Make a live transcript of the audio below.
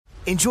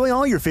Enjoy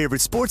all your favorite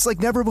sports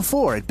like never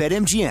before at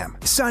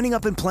BetMGM. Signing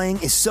up and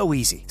playing is so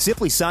easy.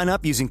 Simply sign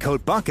up using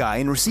code Buckeye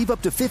and receive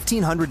up to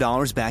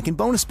 $1,500 back in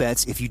bonus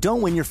bets if you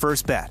don't win your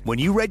first bet. When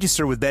you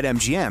register with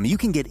BetMGM, you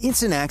can get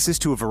instant access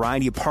to a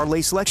variety of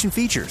parlay selection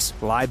features,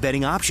 live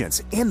betting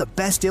options, and the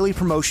best daily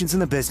promotions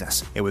in the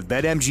business. And with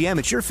BetMGM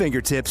at your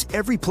fingertips,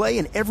 every play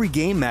and every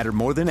game matter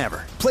more than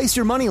ever. Place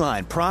your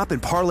moneyline, prop,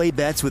 and parlay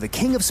bets with the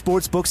king of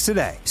sportsbooks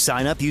today.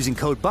 Sign up using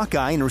code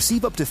Buckeye and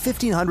receive up to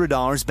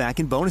 $1,500 back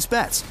in bonus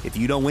bets if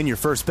you don't win your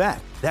first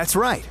bet. That's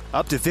right,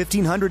 up to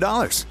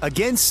 $1,500.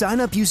 Again, sign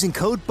up using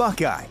code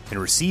Buckeye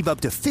and receive up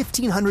to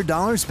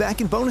 $1,500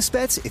 back in bonus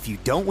bets if you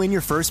don't win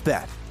your first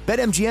bet.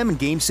 BetMGM and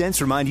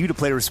GameSense remind you to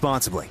play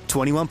responsibly.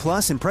 21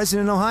 plus and present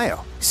in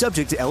Ohio.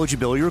 Subject to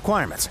eligibility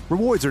requirements.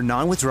 Rewards are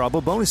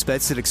non-withdrawable bonus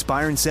bets that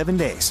expire in 7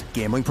 days.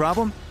 Gambling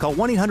problem? Call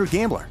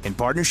 1-800-GAMBLER in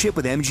partnership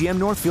with MGM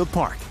Northfield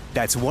Park.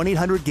 That's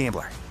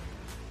 1-800-GAMBLER.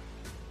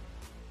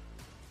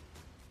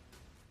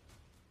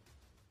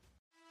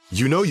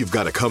 You know you've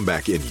got a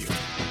comeback in you.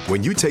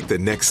 When you take the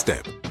next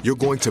step, you're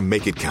going to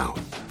make it count.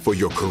 For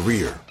your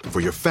career, for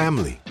your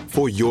family,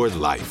 for your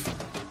life.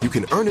 You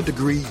can earn a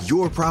degree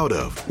you're proud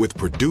of with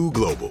Purdue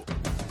Global.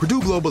 Purdue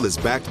Global is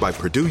backed by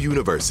Purdue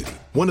University,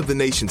 one of the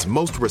nation's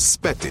most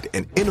respected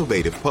and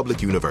innovative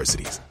public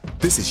universities.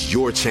 This is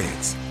your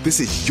chance. This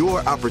is your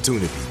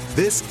opportunity.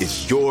 This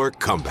is your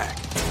comeback.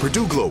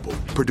 Purdue Global,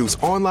 Purdue's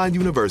online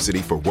university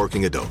for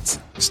working adults.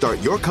 Start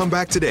your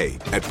comeback today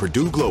at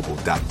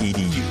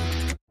purdueglobal.edu.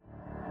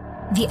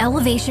 The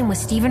Elevation with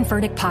Stephen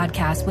Furtick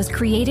podcast was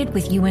created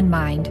with you in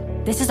mind.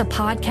 This is a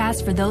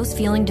podcast for those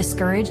feeling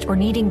discouraged or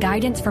needing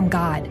guidance from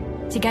God.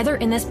 Together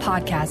in this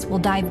podcast, we'll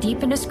dive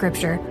deep into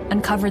Scripture,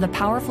 uncover the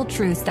powerful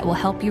truths that will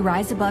help you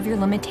rise above your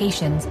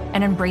limitations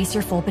and embrace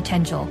your full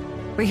potential.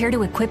 We're here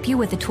to equip you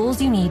with the tools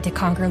you need to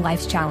conquer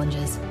life's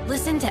challenges.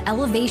 Listen to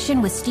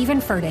Elevation with Stephen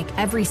Furtick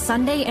every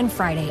Sunday and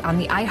Friday on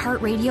the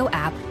iHeartRadio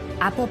app,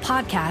 Apple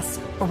Podcasts,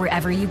 or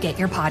wherever you get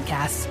your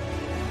podcasts.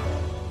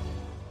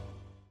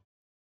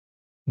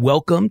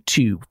 Welcome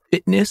to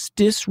Fitness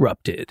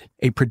Disrupted,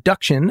 a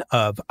production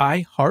of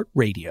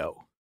iHeartRadio.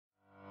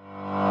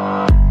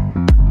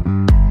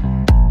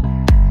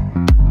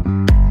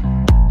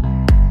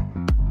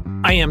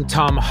 I am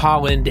Tom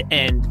Holland,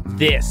 and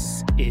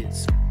this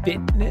is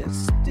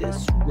Fitness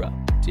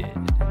Disrupted.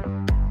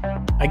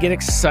 I get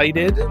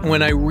excited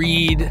when I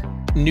read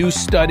new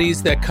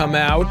studies that come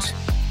out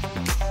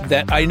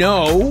that I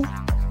know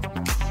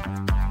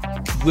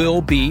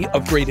will be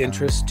of great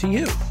interest to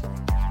you.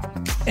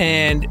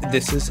 And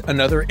this is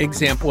another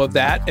example of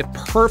that, a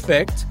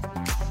perfect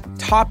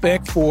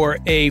topic for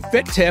a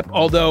fit tip,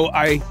 although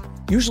I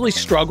usually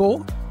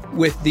struggle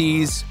with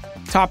these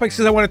topics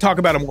because I want to talk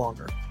about them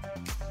longer.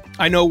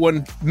 I know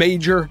one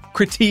major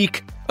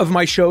critique of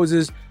my shows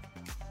is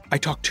I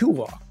talk too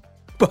long,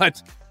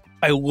 but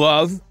I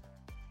love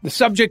the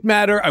subject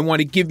matter. I want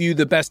to give you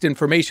the best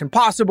information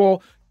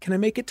possible. Can I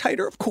make it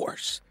tighter? Of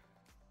course.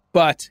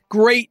 But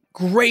great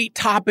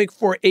topic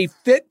for a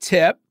fit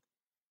tip.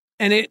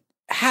 And it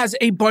has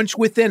a bunch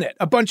within it,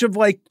 a bunch of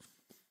like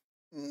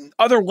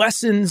other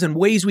lessons and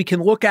ways we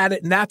can look at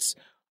it. And that's,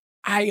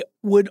 I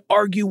would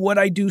argue, what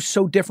I do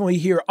so differently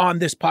here on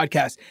this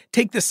podcast.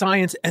 Take the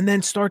science and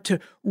then start to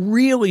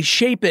really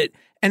shape it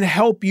and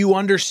help you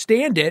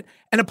understand it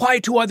and apply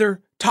it to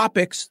other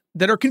topics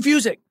that are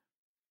confusing.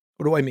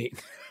 What do I mean?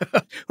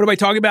 What am I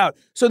talking about?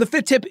 So the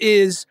fit tip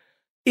is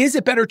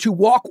it better to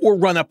walk or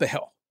run up a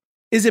hill?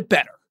 Is it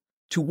better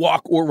to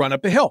walk or run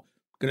up a hill?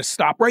 I'm going to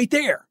stop right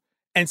there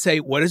and say,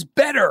 what is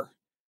better?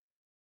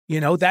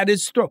 You know, that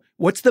is,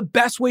 what's the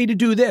best way to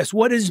do this?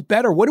 What is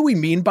better? What do we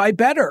mean by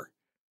better?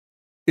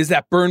 Is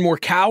that burn more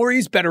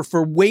calories, better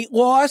for weight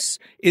loss?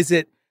 Is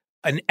it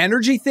an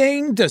energy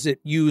thing? Does it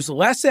use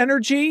less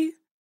energy?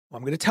 Well,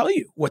 I'm going to tell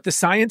you what the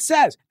science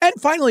says. And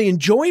finally,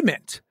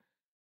 enjoyment.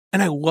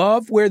 And I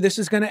love where this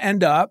is going to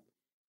end up.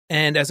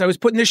 And as I was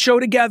putting this show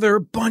together,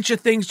 a bunch of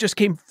things just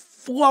came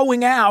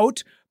flowing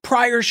out.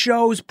 Prior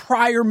shows,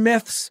 prior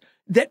myths.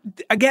 That,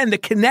 again, the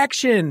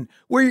connection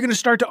where you're going to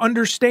start to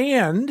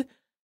understand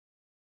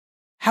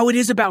how it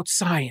is about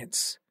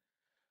science.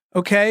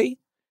 Okay?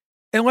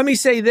 And let me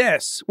say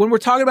this. When we're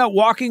talking about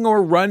walking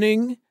or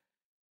running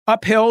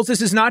up hills,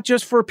 this is not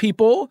just for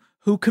people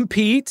who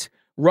compete,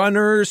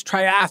 runners,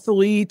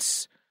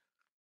 triathletes.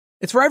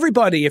 It's for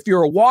everybody. If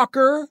you're a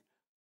walker,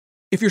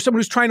 if you're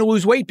someone who's trying to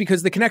lose weight,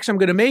 because the connection I'm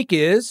going to make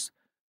is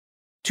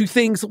to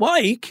things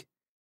like,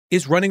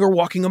 is running or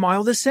walking a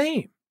mile the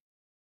same?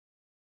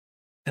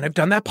 And I've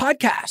done that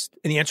podcast.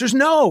 And the answer is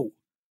no.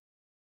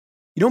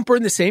 You don't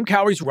burn the same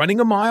calories running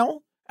a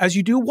mile as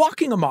you do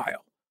walking a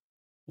mile.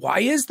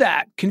 Why is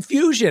that?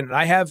 Confusion. And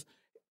I have,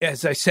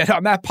 as I said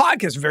on that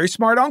podcast, very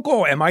smart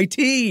uncle,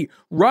 MIT,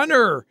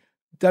 runner,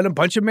 done a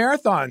bunch of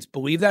marathons,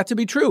 believe that to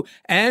be true.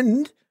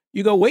 And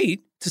you go,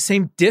 wait, it's the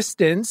same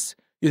distance,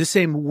 you're the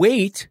same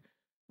weight,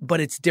 but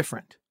it's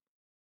different.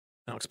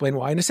 I'll explain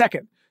why in a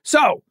second.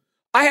 So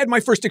I had my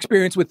first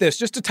experience with this,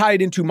 just to tie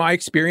it into my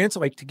experience. I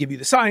like to give you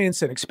the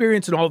science and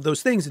experience and all of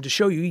those things and to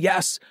show you,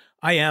 yes,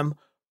 I am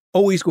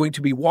always going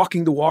to be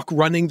walking the walk,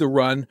 running the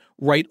run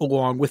right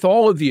along with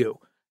all of you.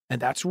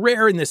 And that's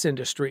rare in this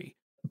industry.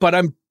 But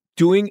I'm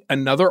doing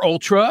another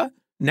ultra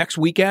next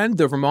weekend,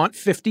 the Vermont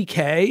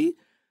 50K,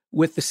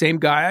 with the same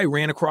guy I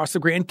ran across the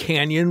Grand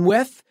Canyon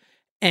with.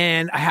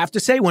 And I have to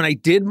say, when I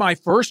did my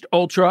first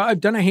ultra, I've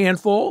done a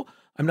handful.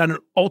 I'm not an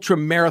ultra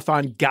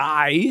marathon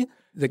guy.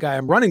 The guy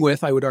I'm running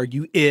with, I would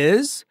argue,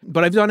 is,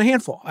 but I've done a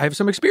handful. I have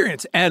some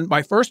experience. And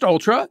my first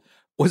ultra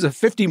was a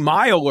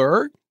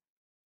 50-miler.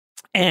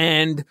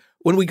 And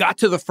when we got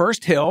to the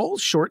first hill,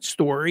 short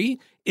story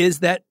is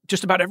that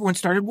just about everyone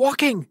started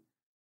walking.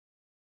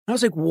 I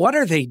was like, what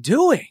are they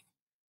doing?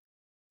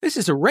 This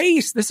is a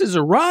race. This is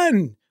a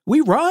run.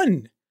 We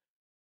run.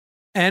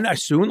 And I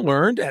soon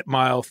learned at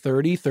mile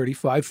 30,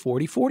 35,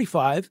 40,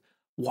 45,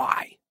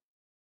 why.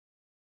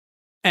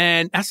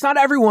 And that's not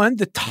everyone.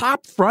 The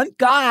top front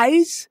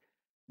guys,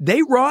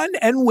 they run,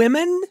 and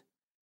women.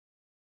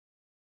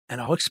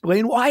 And I'll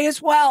explain why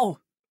as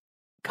well.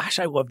 Gosh,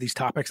 I love these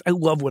topics. I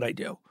love what I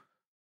do.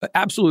 I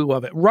absolutely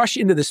love it. Rush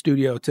into the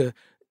studio to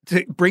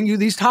bring you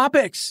these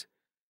topics.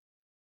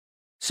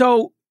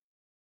 So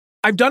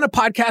I've done a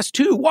podcast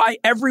too, why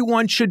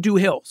everyone should do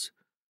hills.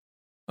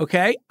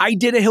 Okay. I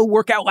did a hill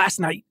workout last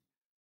night.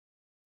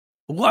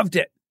 Loved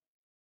it.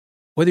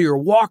 Whether you're a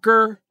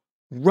walker,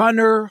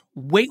 runner,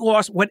 weight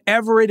loss,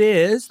 whatever it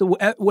is,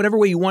 whatever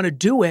way you want to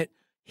do it,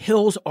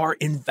 hills are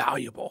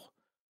invaluable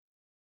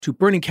to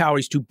burning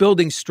calories, to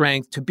building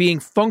strength, to being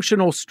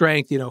functional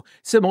strength,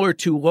 similar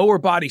to lower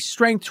body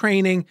strength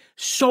training.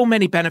 So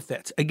many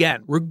benefits.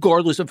 Again,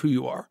 regardless of who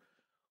you are.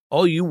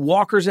 All you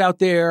walkers out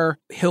there,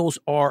 hills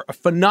are a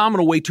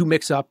phenomenal way to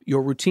mix up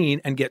your routine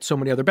and get so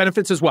many other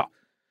benefits as well.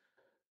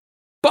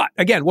 But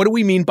again, what do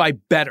we mean by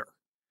better?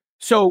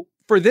 So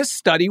for this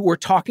study, we're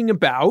talking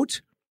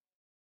about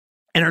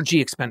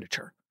energy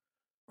expenditure,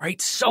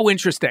 right? So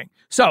interesting.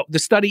 So the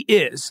study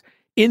is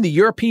in the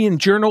European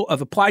Journal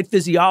of Applied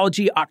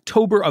Physiology,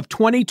 October of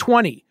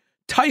 2020,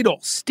 title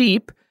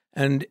steep,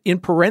 and in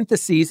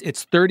parentheses,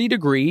 it's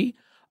 30-degree,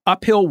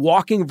 uphill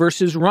walking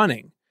versus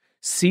running,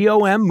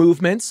 COM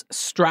movements,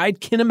 stride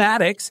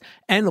kinematics,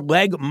 and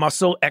leg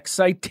muscle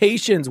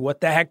excitations.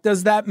 What the heck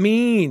does that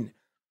mean?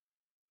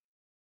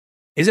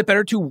 Is it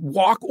better to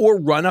walk or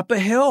run up a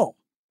hill?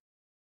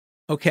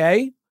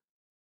 Okay.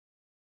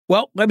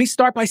 Well, let me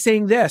start by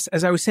saying this.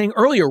 As I was saying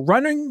earlier,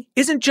 running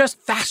isn't just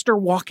faster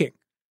walking.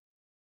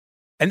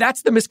 And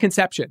that's the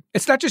misconception.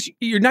 It's not just,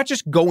 you're not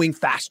just going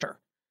faster.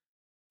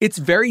 It's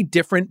very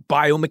different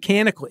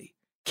biomechanically,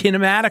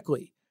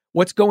 kinematically.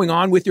 What's going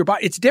on with your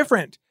body? It's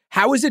different.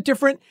 How is it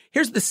different?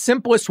 Here's the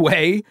simplest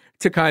way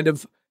to kind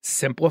of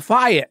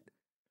simplify it.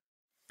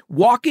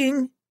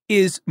 Walking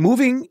is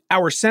moving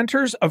our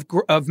centers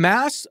of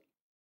mass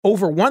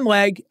over one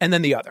leg and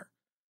then the other.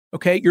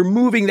 Okay, you're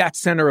moving that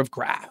center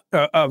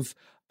of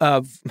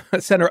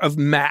center of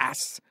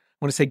mass.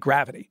 I want to say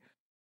gravity.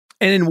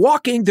 And in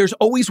walking, there's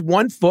always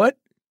one foot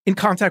in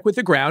contact with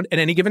the ground at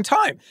any given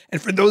time.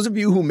 And for those of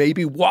you who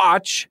maybe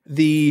watch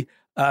the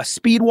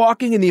speed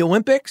walking in the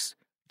Olympics,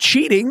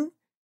 cheating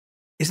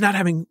is not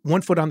having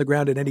one foot on the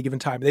ground at any given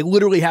time. They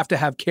literally have to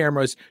have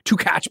cameras to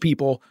catch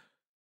people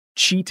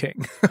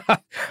cheating.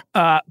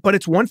 But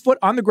it's one foot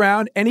on the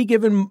ground any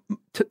given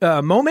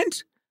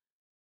moment.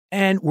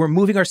 And we're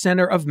moving our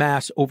center of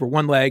mass over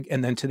one leg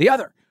and then to the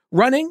other.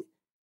 Running,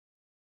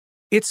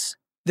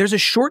 there's a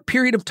short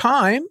period of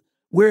time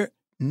where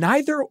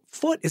neither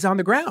foot is on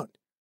the ground.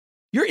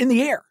 You're in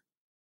the air.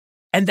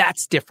 And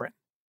that's different.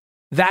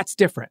 That's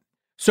different.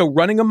 So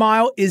running a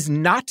mile is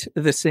not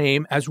the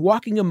same as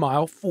walking a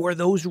mile for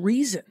those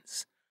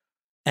reasons.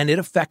 And it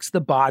affects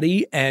the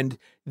body and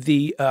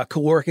the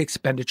caloric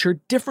expenditure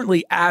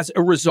differently as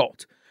a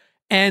result.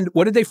 And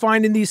what did they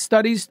find in these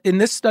studies, in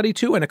this study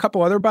too, and a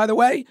couple other, by the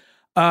way?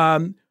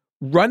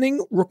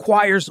 Running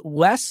requires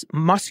less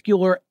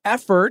muscular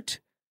effort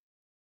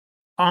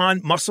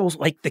on muscles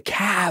like the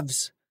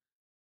calves.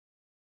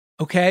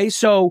 Okay,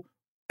 so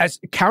as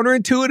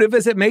counterintuitive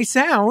as it may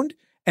sound,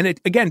 and it,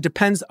 again,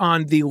 depends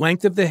on the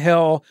length of the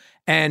hill.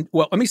 And,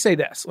 well, let me say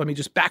this. Let me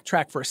just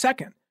backtrack for a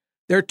second.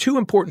 There are two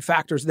important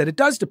factors that it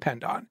does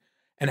depend on.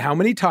 And how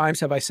many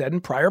times have I said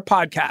in prior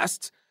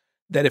podcasts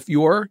that if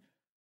your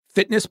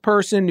fitness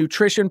person,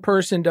 nutrition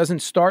person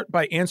doesn't start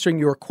by answering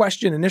your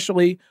question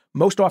initially,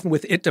 most often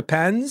with "it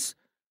depends,"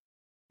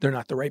 they're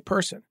not the right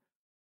person.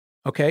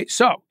 Okay,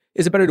 so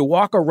is it better to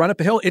walk or run up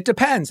a hill? It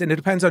depends. And it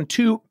depends on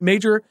two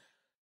major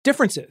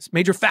differences,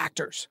 major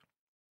factors.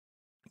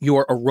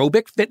 Your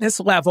aerobic fitness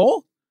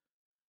level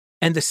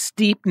and the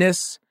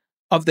steepness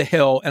of the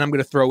hill. And I'm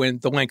going to throw in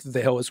the length of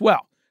the hill as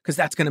well, because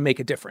that's going to make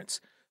a difference.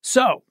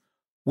 So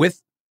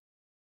with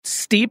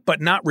steep,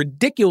 but not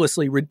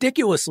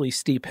ridiculously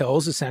steep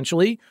hills,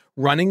 essentially,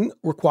 running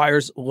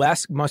requires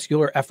less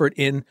muscular effort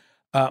in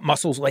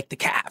muscles like the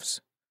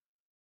calves.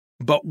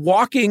 But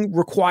walking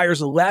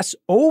requires less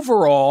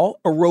overall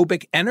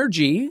aerobic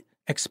energy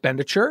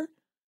expenditure,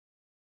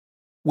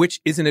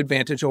 which is an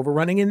advantage over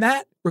running in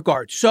that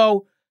regard.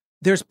 So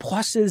there's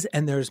pluses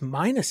and there's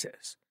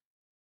minuses.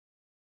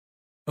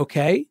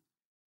 Okay?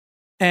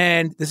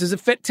 And this is a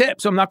fit tip,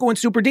 so I'm not going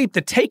super deep.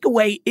 The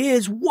takeaway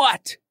is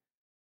what?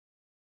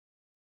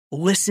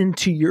 Listen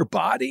to your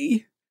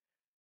body.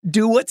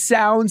 Do what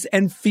sounds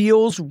and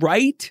feels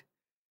right.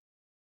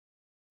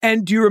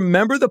 And do you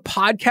remember the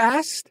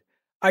podcast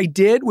I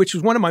did, which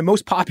was one of my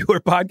most popular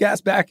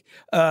podcasts back,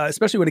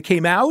 especially when it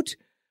came out?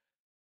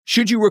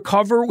 Should you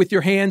recover with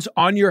your hands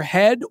on your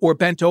head or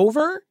bent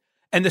over?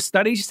 And the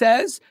study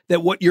says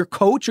that what your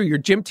coach or your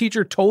gym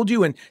teacher told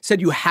you and said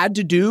you had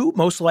to do,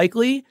 most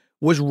likely,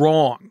 was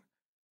wrong.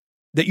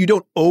 That you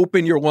don't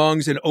open your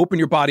lungs and open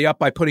your body up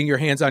by putting your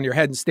hands on your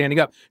head and standing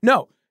up.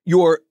 No,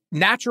 your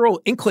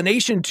natural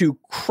inclination to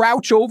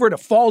crouch over, to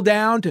fall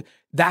down,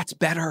 that's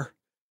better.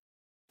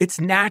 It's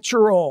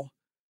natural.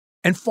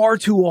 And far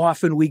too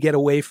often we get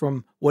away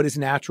from what is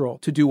natural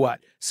to do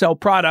what? Sell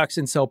products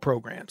and sell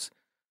programs.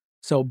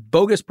 So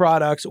bogus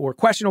products or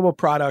questionable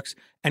products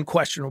and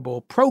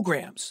questionable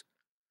programs.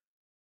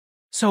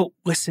 So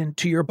listen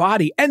to your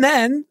body. And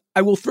then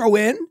I will throw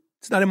in,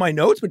 it's not in my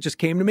notes, but just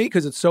came to me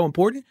because it's so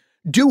important.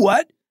 Do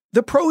what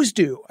the pros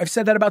do. I've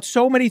said that about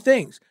so many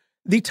things.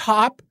 The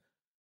top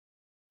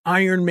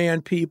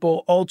Ironman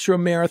people, ultra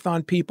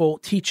marathon people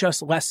teach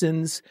us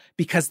lessons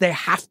because they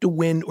have to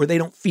win or they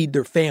don't feed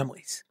their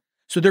families.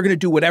 So they're going to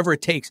do whatever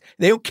it takes.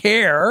 They don't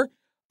care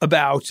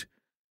about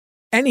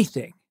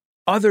anything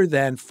other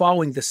than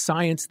following the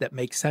science that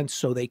makes sense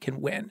so they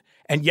can win.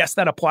 And yes,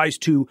 that applies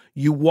to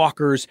you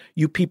walkers,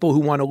 you people who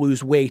want to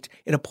lose weight.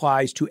 It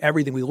applies to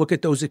everything. We look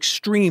at those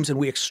extremes and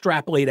we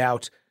extrapolate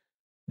out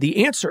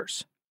the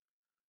answers.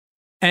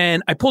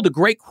 And I pulled a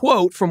great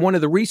quote from one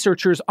of the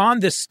researchers on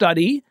this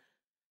study.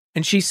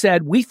 And she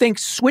said, "We think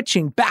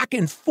switching back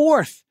and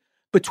forth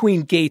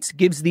between gaits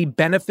gives the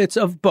benefits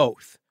of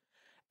both,"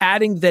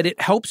 adding that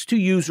it helps to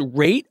use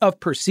rate of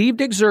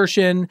perceived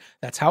exertion,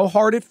 that's how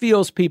hard it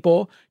feels,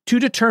 people, to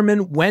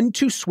determine when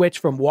to switch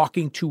from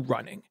walking to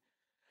running.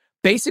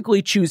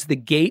 Basically, choose the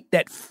gait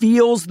that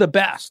feels the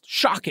best.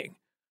 Shocking.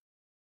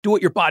 Do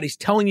what your body's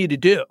telling you to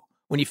do.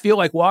 When you feel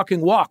like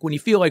walking, walk. When you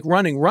feel like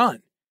running,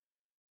 run.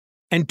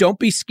 And don't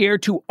be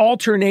scared to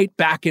alternate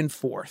back and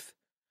forth.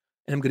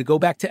 And I'm going to go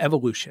back to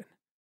evolution.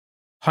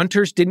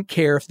 Hunters didn't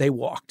care if they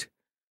walked.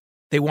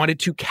 They wanted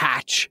to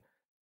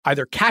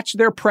either catch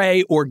their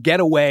prey or get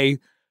away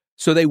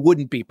so they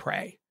wouldn't be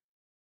prey.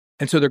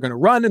 And so they're going to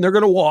run and they're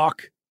going to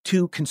walk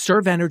to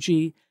conserve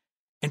energy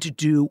and to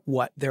do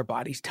what their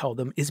bodies tell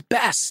them is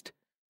best.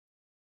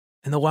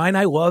 And the line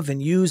I love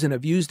and use and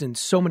have used in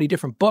so many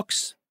different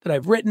books that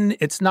I've written,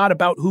 it's not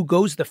about who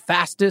goes the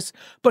fastest,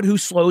 but who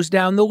slows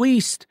down the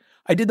least.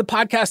 I did the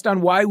podcast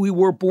on why we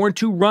were born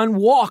to run,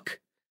 walk.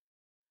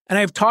 And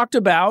I've talked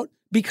about,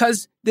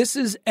 because this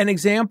is an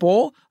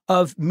example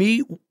of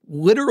me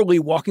literally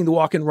walking the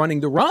walk and running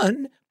the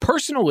run.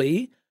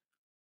 Personally,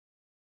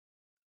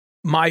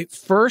 my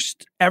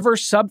first ever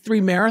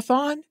sub-3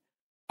 marathon,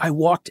 I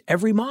walked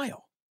every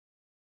mile.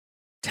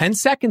 10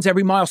 seconds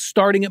every mile,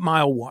 starting at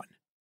mile 1.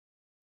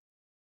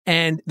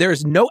 And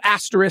there's no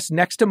asterisk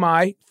next to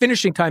my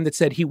finishing time that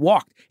said he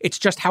walked. It's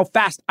just how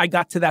fast I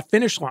got to that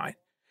finish line.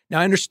 Now,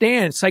 I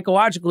understand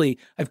psychologically,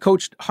 I've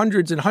coached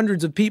hundreds and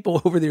hundreds of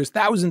people over there's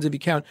thousands if you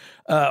count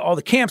all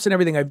the camps and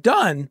everything I've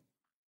done.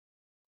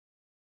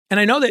 And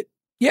I know that,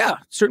 yeah,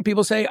 certain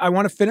people say, I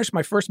want to finish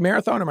my first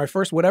marathon or my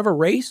first whatever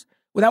race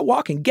without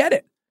walking. Get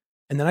it.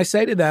 And then I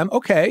say to them,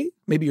 okay,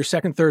 maybe your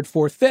second, third,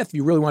 fourth, fifth, if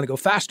you really want to go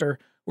faster,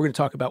 we're going to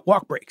talk about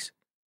walk breaks.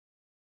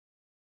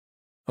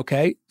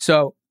 Okay,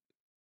 so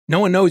no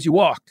one knows you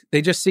walked.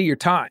 They just see your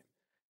time.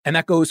 And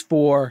that goes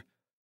for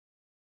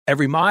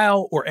every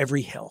mile or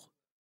every hill.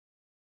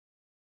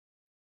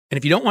 And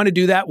if you don't want to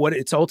do that, what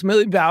it's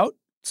ultimately about,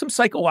 some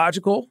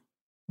psychological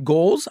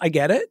goals, I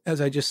get it,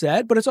 as I just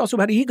said, but it's also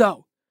about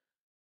ego.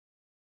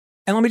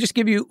 And let me just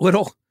give you a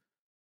little,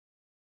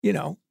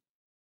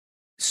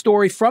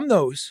 story from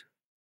those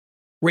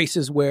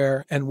races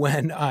where and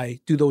when I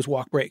do those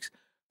walk breaks.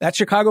 That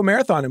Chicago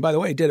Marathon, and by the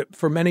way, I did it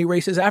for many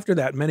races after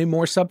that, many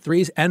more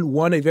sub-3s, and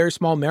won a very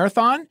small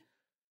marathon,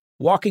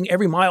 walking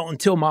every mile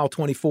until mile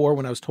 24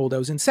 when I was told I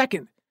was in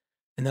second.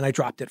 And then I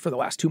dropped it for the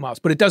last 2 miles.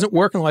 But it doesn't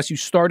work unless you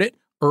start it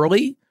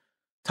early.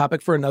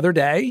 Topic for another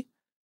day.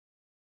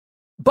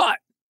 But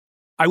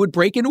I would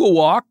break into a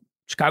walk,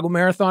 Chicago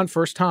Marathon,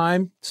 first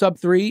time,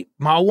 sub-3,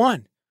 mile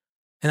 1.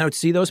 And I would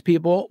see those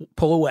people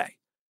pull away.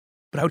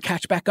 But I would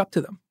catch back up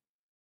to them.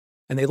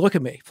 And they'd look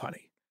at me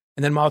funny.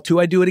 And then mile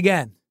 2, I'd do it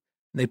again.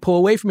 And they'd pull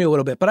away from me a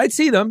little bit. But I'd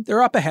see them.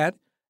 They're up ahead.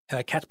 And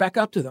I'd catch back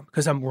up to them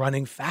because I'm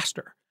running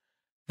faster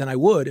than I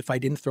would if I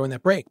didn't throw in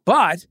that break.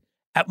 But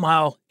at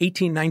mile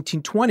 18,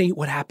 19, 20,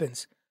 what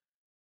happens?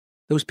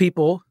 Those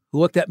people who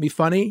looked at me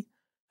funny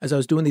as I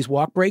was doing these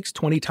walk breaks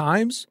 20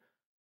 times,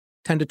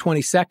 10 to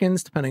 20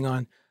 seconds, depending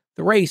on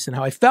the race and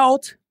how I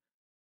felt,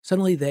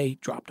 suddenly they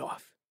dropped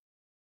off.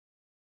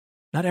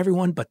 Not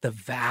everyone, but the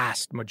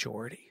vast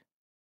majority.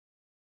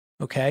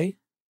 Okay?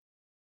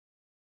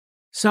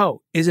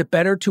 So, is it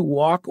better to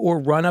walk or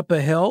run up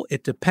a hill?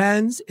 It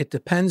depends. It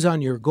depends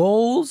on your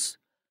goals.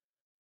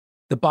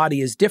 The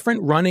body is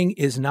different. Running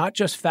is not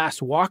just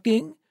fast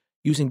walking,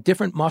 using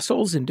different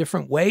muscles in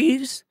different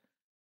ways.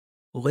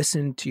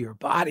 listen to your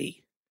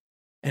body.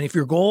 And if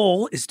your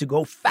goal is to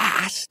go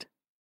fast,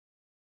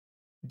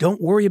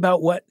 don't worry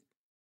about what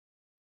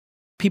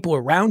people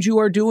around you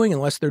are doing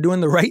unless they're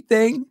doing the right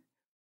thing.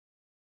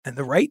 And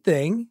the right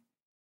thing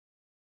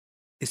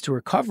is to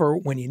recover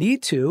when you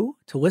need to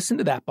listen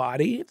to that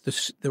body.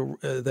 If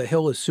the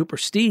hill is super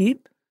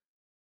steep,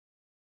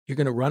 you're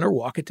going to run or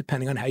walk it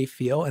depending on how you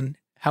feel and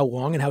how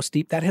long and how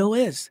steep that hill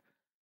is.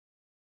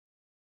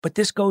 But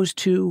this goes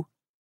to,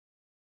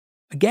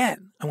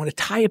 again, I want to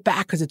tie it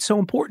back because it's so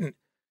important.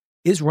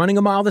 Is running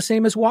a mile the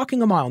same as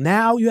walking a mile?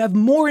 Now you have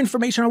more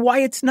information on why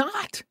it's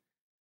not.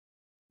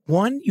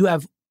 One, you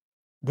have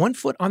 1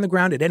 foot on the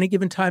ground at any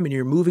given time and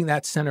you're moving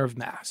that center of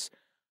mass.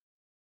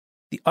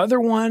 The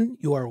other one,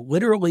 you are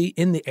literally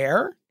in the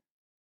air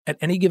at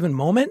any given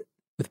moment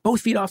with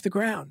both feet off the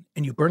ground,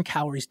 and you burn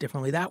calories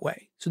differently that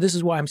way. So this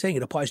is why I'm saying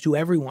it applies to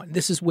everyone.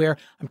 This is where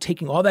I'm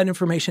taking all that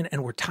information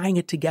and we're tying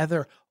it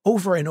together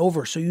over and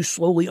over so you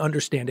slowly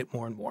understand it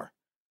more and more.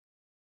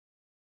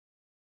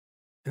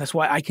 And that's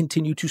why I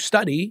continue to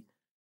study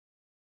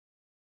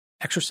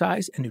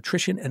exercise and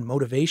nutrition and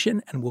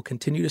motivation, and will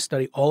continue to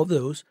study all of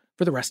those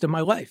for the rest of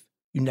my life.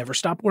 You never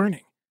stop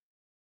learning,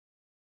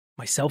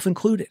 myself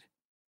included.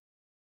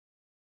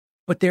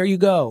 But there you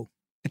go.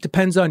 It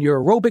depends on your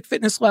aerobic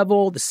fitness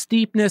level, the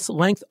steepness,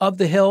 length of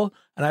the hill,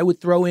 and I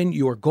would throw in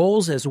your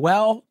goals as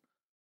well.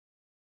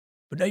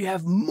 But now you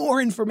have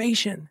more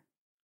information.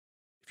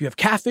 If you have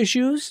calf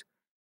issues,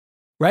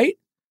 right?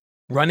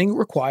 Running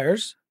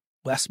requires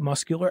less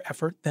muscular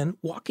effort than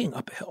walking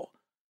up a hill.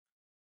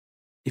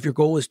 If your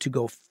goal is to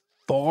go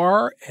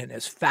far and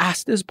as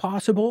fast as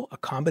possible, a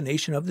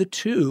combination of the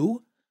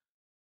two,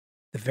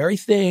 the very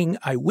thing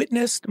I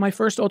witnessed my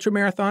first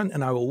ultramarathon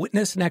and I will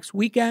witness next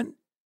weekend,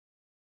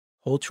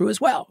 hold true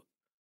as well.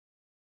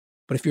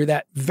 But if you're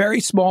that very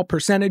small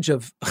percentage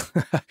of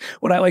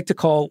what I like to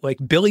call like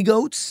billy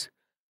goats,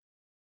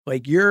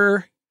 like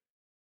your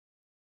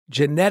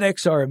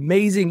genetics are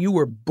amazing, you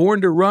were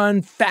born to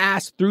run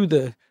fast through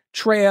the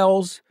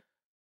trails,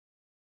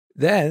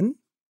 then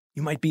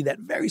you might be that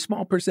very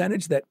small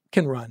percentage that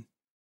can run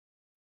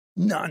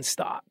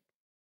nonstop.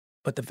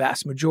 But the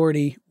vast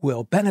majority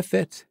will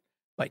benefit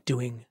by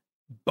doing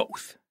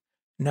both.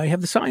 Now you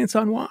have the science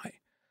on why.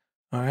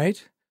 All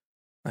right.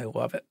 I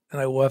love it.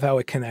 And I love how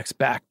it connects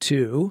back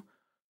to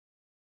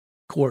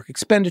caloric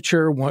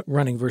expenditure,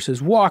 running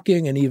versus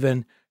walking, and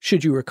even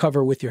should you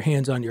recover with your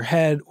hands on your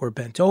head or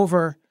bent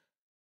over.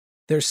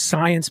 There's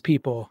science,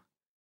 people,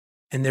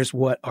 and there's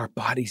what our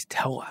bodies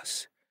tell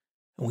us.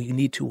 And we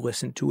need to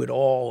listen to it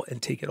all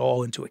and take it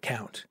all into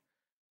account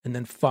and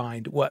then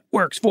find what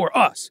works for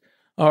us.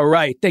 All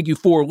right. Thank you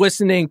for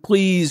listening.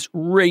 Please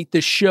rate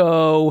the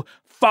show,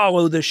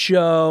 follow the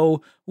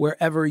show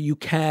wherever you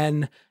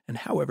can and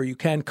however you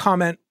can.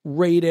 Comment,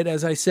 rate it,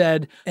 as I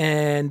said.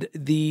 And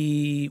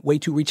the way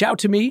to reach out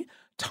to me,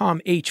 Tom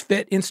H.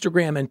 Fit,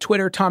 Instagram and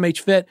Twitter, Tom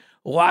H. Fit.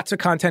 Lots of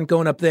content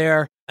going up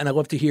there. And I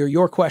love to hear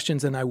your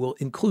questions, and I will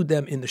include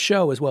them in the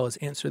show as well as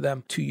answer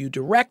them to you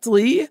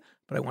directly.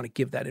 But I want to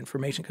give that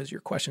information because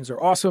your questions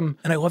are awesome.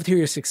 And I love to hear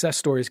your success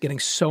stories, getting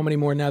so many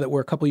more now that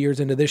we're a couple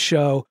years into this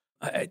show.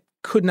 It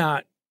could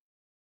not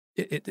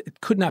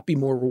be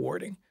more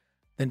rewarding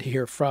than to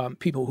hear from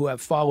people who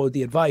have followed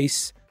the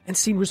advice and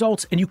seen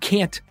results. And you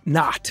can't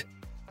not.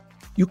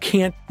 You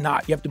can't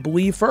not. You have to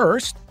believe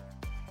first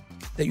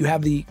that you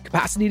have the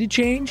capacity to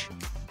change.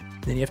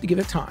 Then you have to give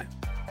it time.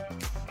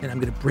 And I'm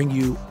going to bring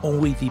you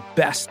only the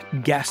best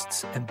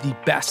guests and the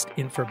best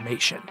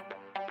information.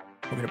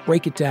 We're going to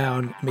break it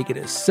down, make it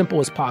as simple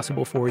as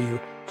possible for you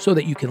so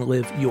that you can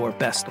live your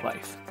best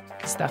life.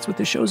 Because that's what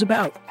this show's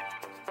about.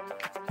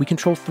 We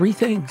control 3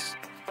 things: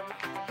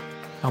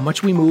 how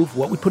much we move,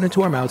 what we put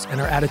into our mouths,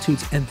 and our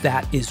attitudes, and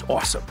that is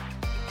awesome.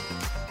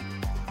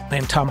 I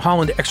am Tom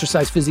Holland,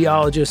 exercise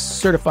physiologist,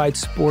 certified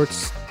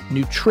sports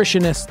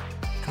nutritionist,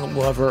 and a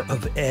lover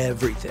of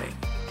everything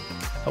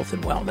health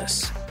and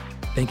wellness.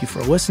 Thank you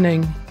for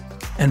listening,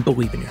 and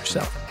believe in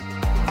yourself.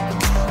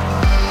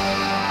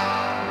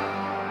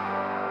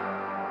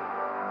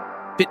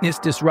 Fitness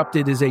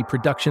Disrupted is a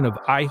production of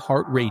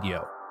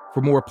iHeartRadio. For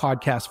more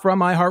podcasts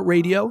from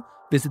iHeartRadio,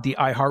 visit the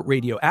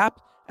iHeartRadio app,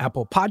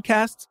 Apple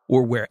Podcasts,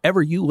 or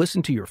wherever you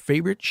listen to your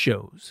favorite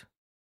shows.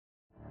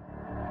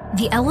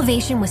 The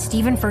Elevation with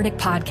Stephen Furtick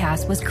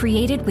podcast was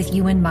created with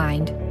you in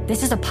mind.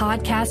 This is a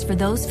podcast for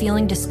those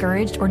feeling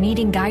discouraged or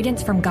needing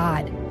guidance from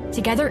God.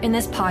 Together in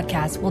this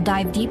podcast, we'll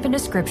dive deep into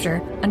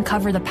Scripture,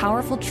 uncover the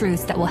powerful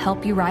truths that will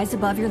help you rise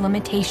above your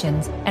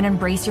limitations and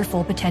embrace your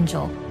full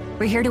potential.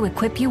 We're here to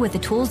equip you with the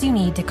tools you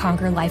need to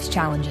conquer life's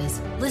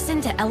challenges.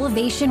 Listen to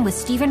Elevation with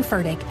Stephen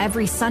Furtick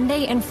every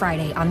Sunday and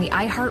Friday on the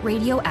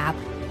iHeartRadio app,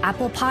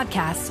 Apple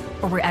Podcasts,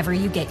 or wherever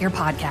you get your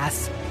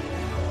podcasts.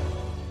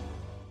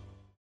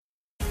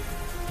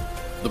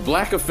 The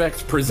Black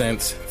Effect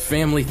presents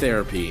Family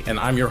Therapy, and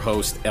I'm your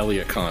host,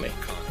 Elliot Connie.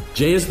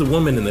 Jay is the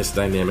woman in this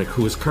dynamic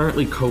who is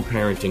currently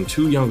co-parenting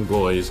 2 young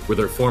boys with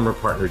her former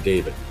partner,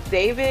 David.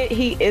 David,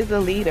 he is a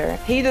leader.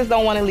 He just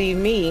don't want to leave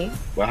me.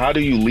 But how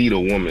do you lead a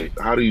woman?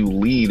 How do you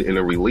lead in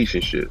a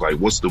relationship? Like,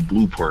 what's the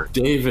blueprint?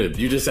 David,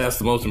 you just asked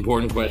the most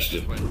important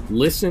question.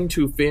 Listen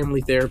to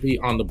Family Therapy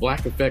on the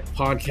Black Effect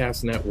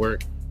Podcast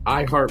Network,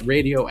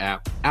 iHeartRadio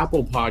app,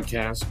 Apple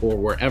Podcasts, or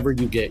wherever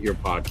you get your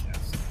podcasts.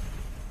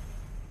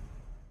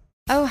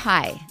 Oh,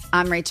 hi,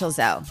 I'm Rachel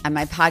Zoe, and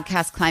my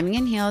podcast, Climbing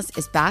in Heels,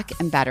 is back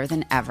and better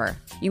than ever.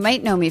 You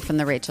might know me from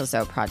the Rachel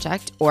Zoe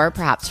Project, or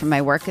perhaps from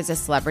my work as a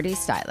celebrity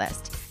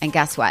stylist. And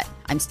guess what?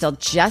 I'm still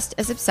just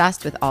as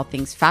obsessed with all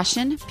things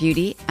fashion,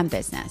 beauty, and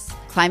business.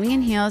 Climbing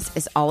in Heels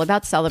is all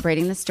about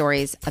celebrating the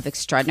stories of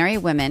extraordinary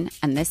women,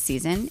 and this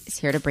season is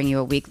here to bring you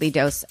a weekly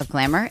dose of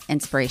glamour,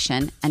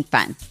 inspiration, and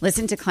fun.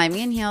 Listen to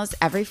Climbing in Heels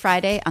every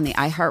Friday on the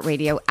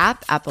iHeartRadio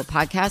app, Apple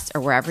Podcasts, or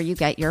wherever you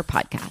get your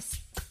podcasts.